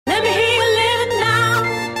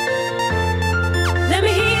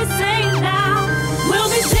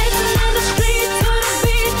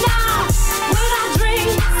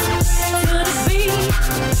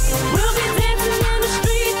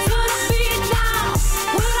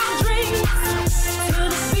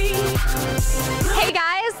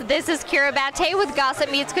This is Kira Bate with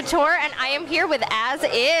Gossip Meets Couture, and I am here with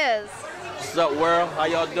Azizz. What's up, world? How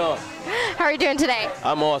y'all doing? How are you doing today?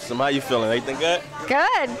 I'm awesome. How you feeling? Everything good?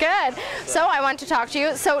 Good, good. So I want to talk to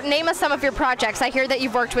you. So name us some of your projects. I hear that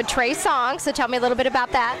you've worked with Trey Songz, so tell me a little bit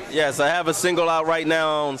about that. Yes, I have a single out right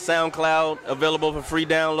now on SoundCloud, available for free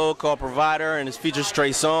download, called Provider, and it features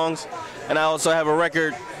Trey Songz. And I also have a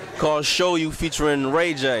record called Show You featuring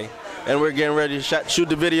Ray J. And we're getting ready to shoot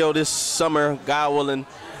the video this summer, God willing,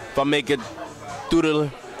 if I make it through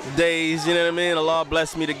the days, you know what I mean? Allah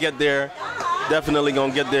bless me to get there. Definitely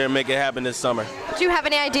gonna get there and make it happen this summer. Do you have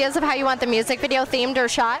any ideas of how you want the music video themed or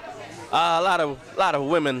shot? A lot of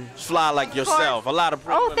women fly like yourself. A lot of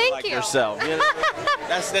women like yourself. You know what I mean?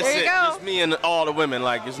 That's there it. You go. Just me and all the women.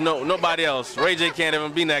 Like there's nobody else. Ray J can't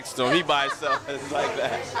even be next to him. He by himself. It's like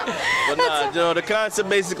that. But nah, you know, the concept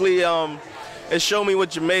basically is show me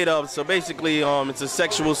what you're made of. So basically, it's a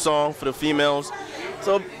sexual song for the females.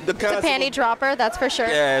 So the concept, it's a panty dropper, that's for sure.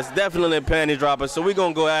 Yeah, it's definitely a panty dropper. So we're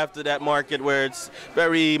gonna go after that market where it's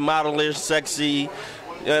very modelish, sexy.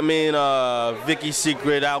 You know what I mean? Vicky's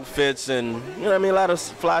Secret outfits, and you know what I mean? A lot of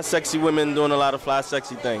fly, sexy women doing a lot of fly,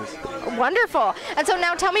 sexy things. Wonderful. And so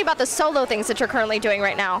now tell me about the solo things that you're currently doing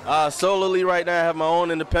right now. Solely right now, I have my own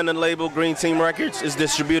independent label, Green Team Records. It's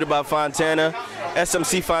distributed by Fontana,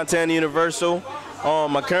 SMC Fontana Universal.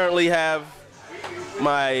 I currently have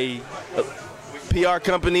my PR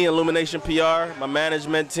company, Illumination PR, my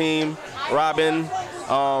management team, Robin.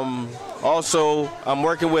 Also, I'm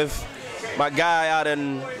working with my guy out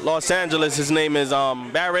in Los Angeles. His name is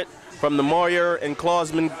Barrett from the Moyer and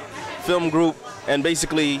Klausman Film Group, and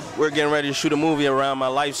basically we're getting ready to shoot a movie around my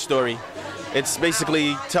life story. It's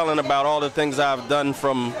basically telling about all the things I've done,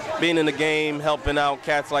 from being in the game, helping out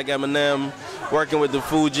cats like Eminem, working with the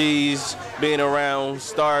Fugees, being around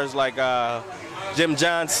stars like Jim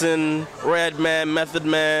Johnson, Redman, Method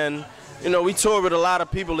Man. You know, we toured with a lot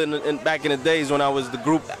of people back in the days when I was the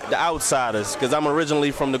group The Outsiders, because I'm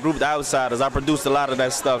originally from the group The Outsiders. I produced a lot of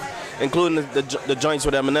that stuff, including the joints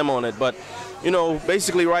with Eminem on it. But, you know,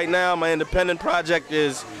 basically right now my independent project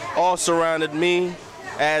is all surrounded me,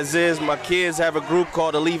 Azizz. My kids have a group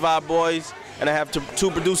called the Levi Boys, and I have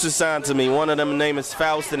two producers signed to me. One of them name is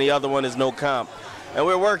Faust, and the other one is No Comp. And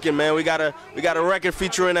we're working, man. We got a record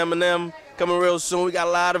featuring Eminem coming real soon. We got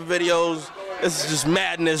a lot of videos. This is just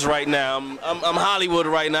madness right now. I'm Hollywood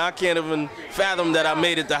right now. I can't even fathom that I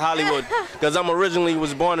made it to Hollywood, because I'm originally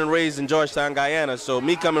was born and raised in Georgetown, Guyana. So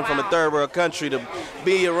me coming from a third world country to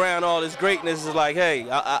be around all this greatness is like, hey,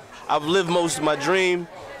 I've lived most of my dream.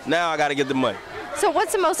 Now I got to get the money. So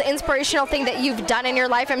what's the most inspirational thing that you've done in your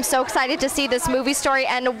life? I'm so excited to see this movie story.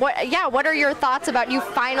 And what are your thoughts about you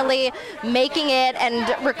finally making it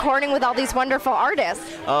and recording with all these wonderful artists?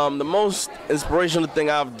 The most inspirational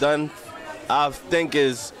thing I've done, I think,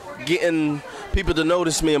 is getting people to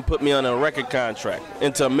notice me and put me on a record contract,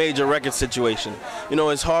 into a major record situation. You know,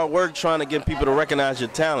 it's hard work trying to get people to recognize your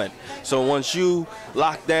talent. So once you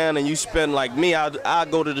lock down and you spend, like me, I'll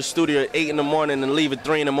go to the studio at 8 in the morning and leave at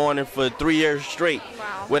 3 in the morning for 3 years straight.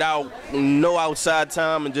 Wow. Without no outside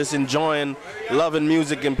time, and just enjoying, loving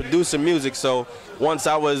music and producing music. So once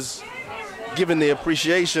I was given the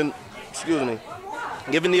appreciation,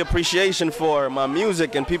 given the appreciation for my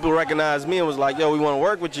music, and people recognized me and was like, yo, we want to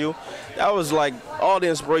work with you, that was like all the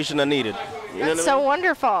inspiration I needed. You know That's so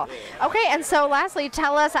wonderful. Okay, and so lastly,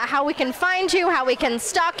 tell us how we can find you, how we can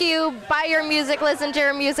stalk you, buy your music, listen to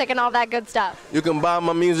your music, and all that good stuff. You can buy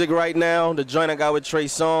my music right now. The joint I got with Trey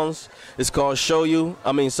Songz is called Show You.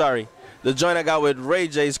 The joint I got with Ray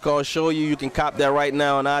J is called Show You. You can cop that right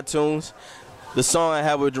now on iTunes. The song I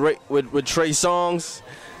have with Trey Songz,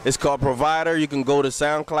 it's called Provider. You can go to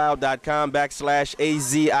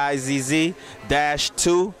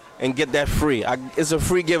soundcloud.com/AZIZZ-2 and get that free. It's a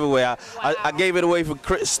free giveaway. I gave it away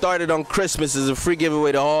started on Christmas as a free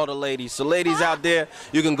giveaway to all the ladies. So ladies out there,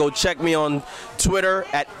 you can go check me on Twitter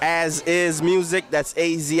at Azizz Music. That's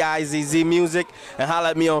AZIZZ Music. And holler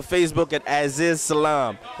at me on Facebook at Azizz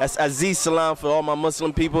Salam. That's Azizz Salam for all my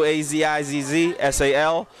Muslim people. AZIZZ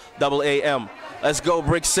SALAM. Let's go,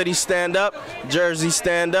 Brick City stand up, Jersey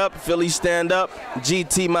stand up, Philly stand up,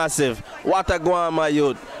 GT Massive, Watagwan my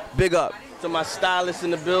youth, big up to my stylist in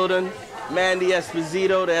the building, Mandy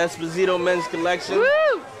Esposito, the Esposito Men's Collection.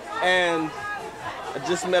 Woo! And I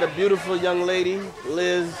just met a beautiful young lady,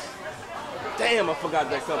 Liz. Damn, I forgot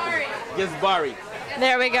that company. Gisbari.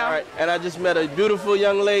 There we go. All right, and I just met a beautiful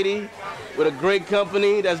young lady with a great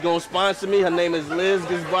company that's gonna sponsor me. Her name is Liz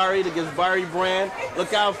Gisbari, the Gisbari brand.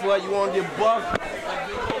 Look out for it. You want to get bucked?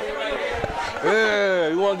 Yeah,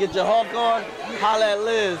 you want to get your Hulk on? Holla at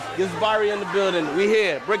Liz. Get Barry in the building. We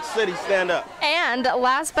here. Brick City, stand up. And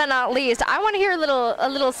last but not least, I want to hear a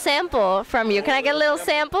little sample from you. Can I get a little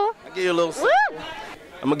sample? I'll give you a little sample. Woo!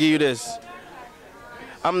 I'm going to give you this.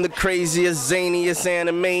 I'm the craziest, zaniest,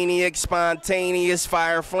 animaniac, spontaneous,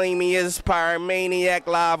 fire flamiest, pyromaniac,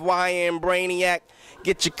 live wire and brainiac.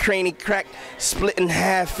 Get your cranny crack, split in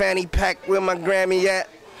half, fanny pack, where my Grammy at?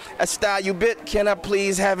 A style you bit, can I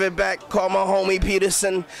please have it back? Call my homie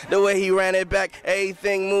Peterson, the way he ran it back.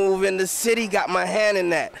 Everything move in the city, got my hand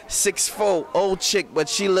in that. 6'4", old chick, but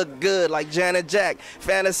she look good like Janet Jack.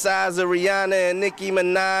 Fantasize of Rihanna and Nicki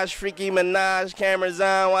Minaj, Freaky Minaj, cameras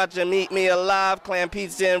on, watching Meet Me Alive, clam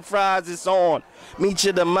pizza and fries, it's on. Meet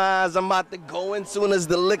your demise, I'm about to go in soon as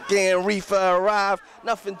the liquor and reefer arrive.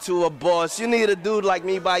 Nothing to a boss, you need a dude like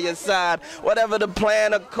me by your side. Whatever the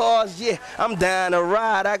plan or cause, yeah, I'm down to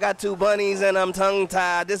ride. I got 2 bunnies and I'm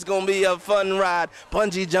tongue-tied. This gonna be a fun ride.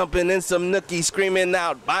 Bungee jumping in some nookie screaming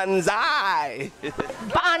out, Banzai!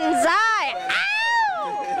 Banzai!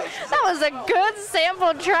 Ow! That was a good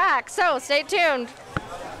sample track, so stay tuned.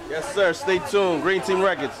 Yes, sir, stay tuned. Green Team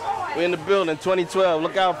Records. We in the building, 2012,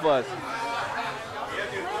 look out for us.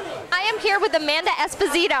 I am here with Amanda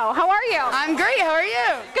Esposito. How are you? I'm great. How are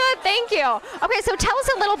you? Good, thank you. Okay, so tell us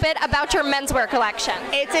a little bit about your menswear collection.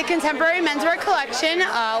 It's a contemporary menswear collection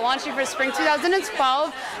launching for spring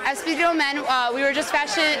 2012. Esposito Men, we were just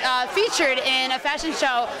featured in a fashion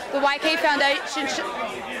show, the JacQ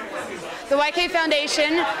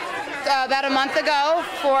Foundation. About a month ago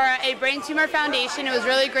for a brain tumor foundation. It was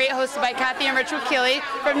really great, hosted by Kathy and Rich Keeley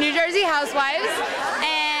from New Jersey Housewives.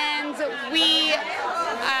 And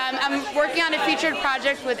I'm working on a featured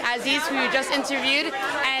project with Azizz, who you just interviewed,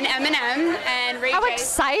 and Eminem and Ray J. How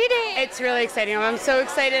exciting! It's really exciting. I'm so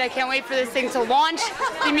excited. I can't wait for this thing to launch.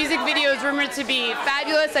 The music video is rumored to be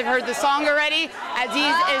fabulous. I've heard the song already.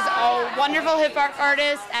 Azizz is a wonderful hip-hop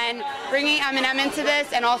artist, and bringing Eminem into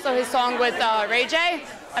this, and also his song with Ray J,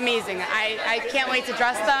 amazing. I can't wait to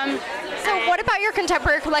dress them. So what about your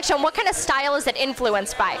contemporary collection? What kind of style is it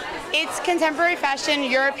influenced by? It's contemporary fashion,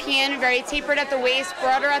 European, very tapered at the waist,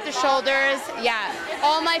 broader at the shoulders. Yeah,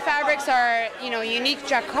 all my fabrics are, unique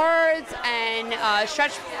jacquards and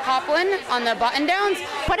stretch poplin on the button downs.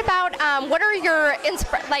 What about, what are your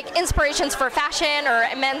inspirations for fashion or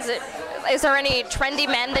men's? Is there any trendy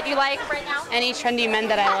men that you like right now? Any trendy men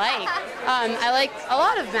that I like? I like a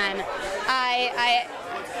lot of men.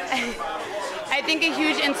 I think a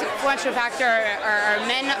huge influential factor are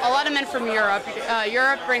men, a lot of men from Europe.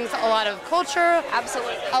 Europe brings a lot of culture,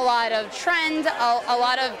 absolutely, a lot of trend, a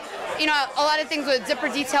lot of things with zipper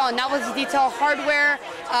detail and novelty detail, hardware,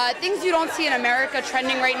 things you don't see in America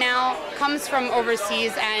trending right now comes from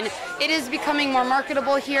overseas, and it is becoming more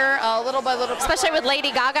marketable here little by little. Especially with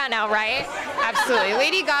Lady Gaga now, right? Absolutely.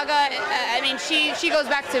 Lady Gaga, I mean, she goes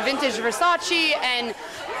back to vintage Versace, and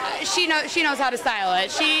she knows how to style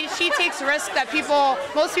it. She takes risks that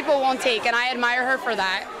most people won't take, and I admire her for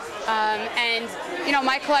that. And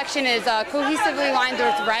my collection is cohesively lined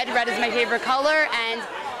with red. Red is my favorite color, and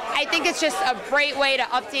I think it's just a great way to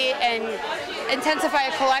update and intensify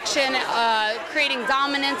a collection, creating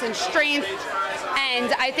dominance and strength.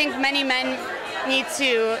 And I think many men need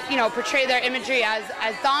to, portray their imagery as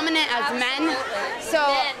dominant as men. So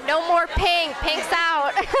no more pink. Pink's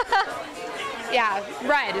out. Yeah,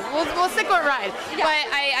 red. We'll stick with red. Yeah. But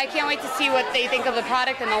I can't wait to see what they think of the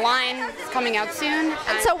product and the line. It's coming out soon.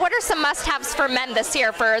 And so what are some must-haves for men this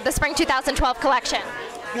year for the Spring 2012 collection?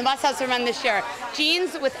 The must-haves for men this year: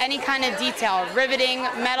 jeans with any kind of detail, riveting,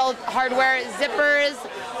 metal hardware, zippers,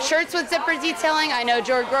 shirts with zipper detailing. I know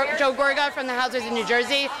Joe Gorga from the Housewives in New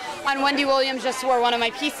Jersey on Wendy Williams just wore one of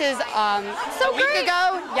my pieces a week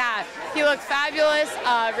ago. Yeah, he looked fabulous.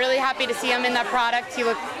 Really happy to see him in that product. He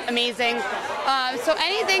looked amazing. So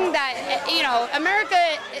anything that, America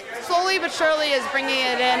slowly but surely is bringing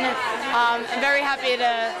it in. I'm very happy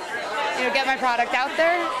to get my product out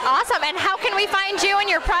there. Awesome. And how can we find you and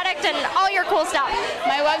your product and all your cool stuff?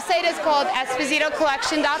 My website is called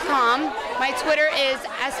EspositoCollection.com. My Twitter is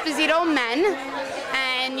EspositoMen.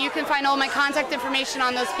 And you can find all my contact information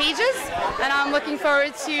on those pages. And I'm looking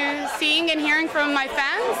forward to seeing and hearing from my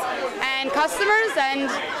fans and customers and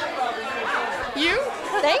you.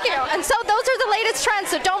 Thank you. And so those are the latest trends.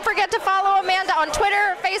 So don't forget to follow Amanda on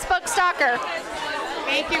Twitter, Facebook, stalk her.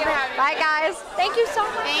 Thank you for having me. Bye, guys. Thank you so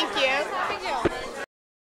much. Thank you.